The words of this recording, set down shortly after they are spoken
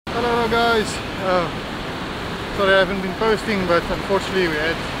Hello guys, sorry I haven't been posting, but unfortunately we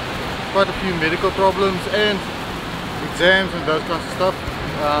had quite a few medical problems and exams and those kinds of stuff,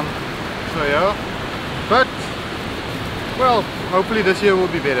 so yeah, but well, hopefully this year will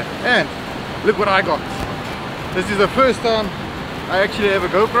be better. And look what I got. This is the first time I actually have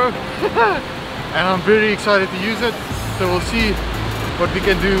a GoPro and I'm very excited to use it, so we'll see what we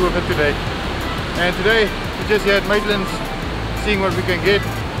can do with it today. And today we just here at Maitland's seeing what we can get.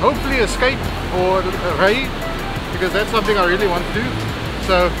 Hopefully a skate or a ray, because that's something I really want to do.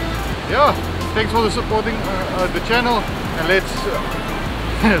 So yeah, thanks for the supporting the channel, and let's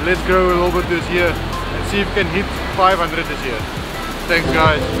let's grow a little bit this year and see if we can hit 500 this year. Thanks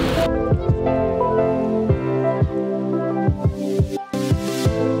guys.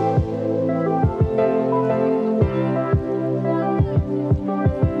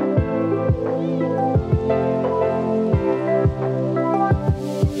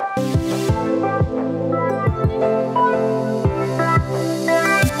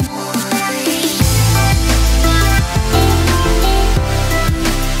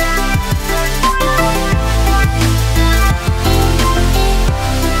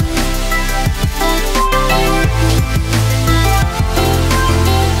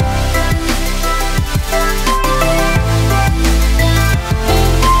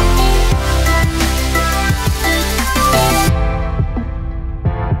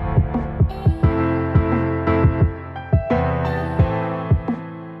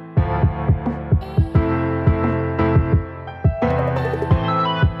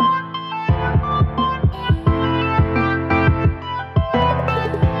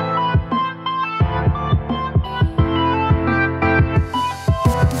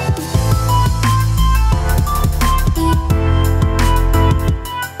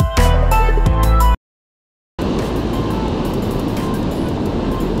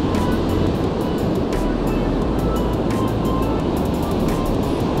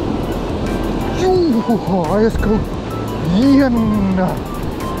 Let's go hierheen.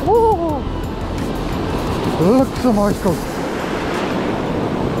 Bliksem ijskoud.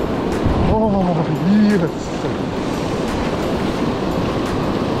 Oh, hier is het.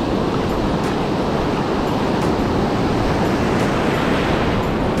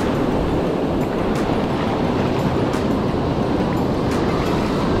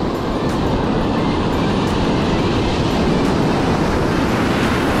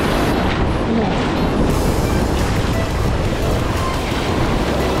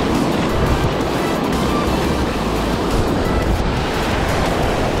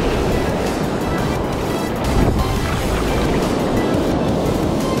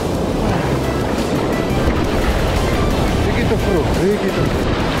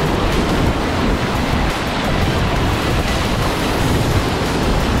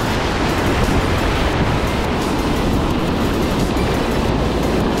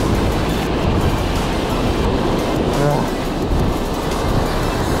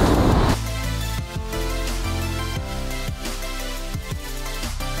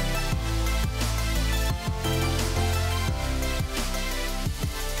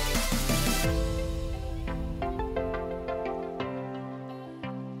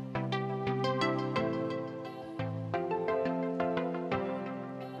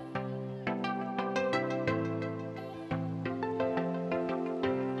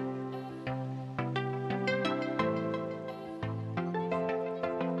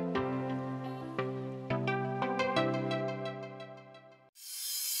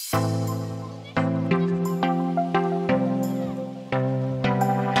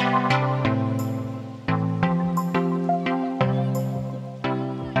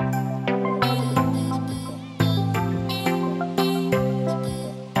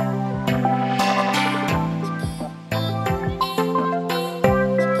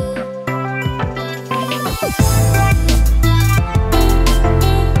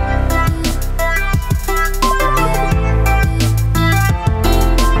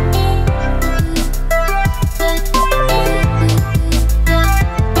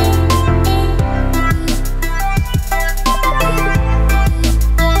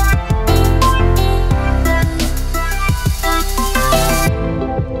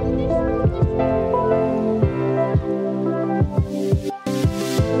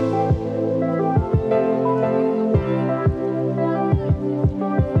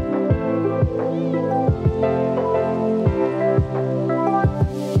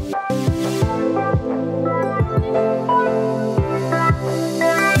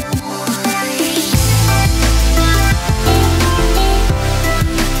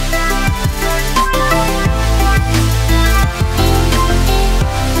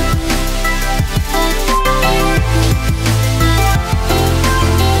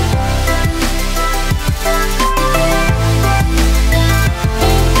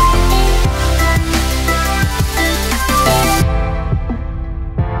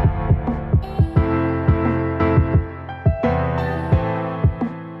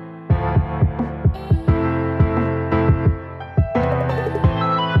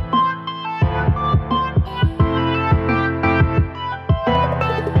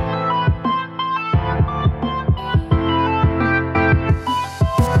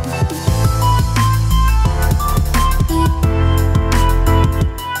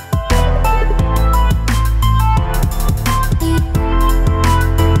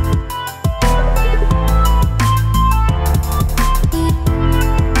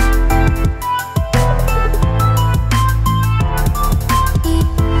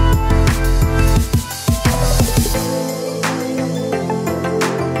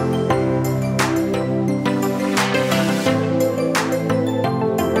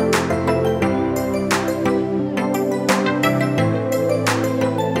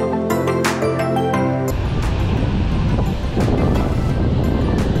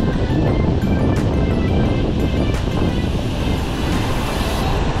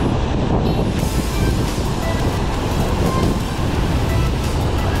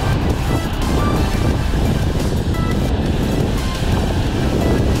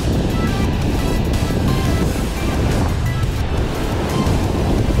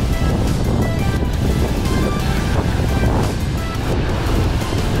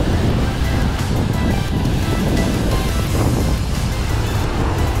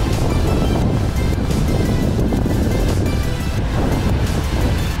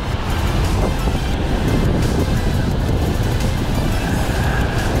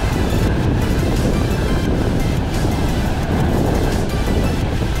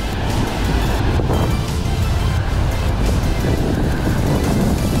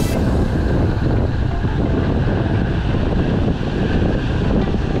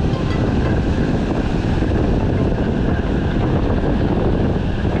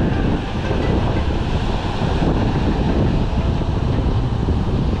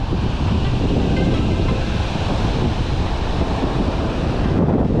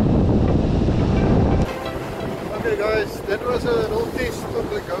 best op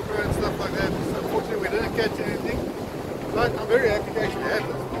the GoPro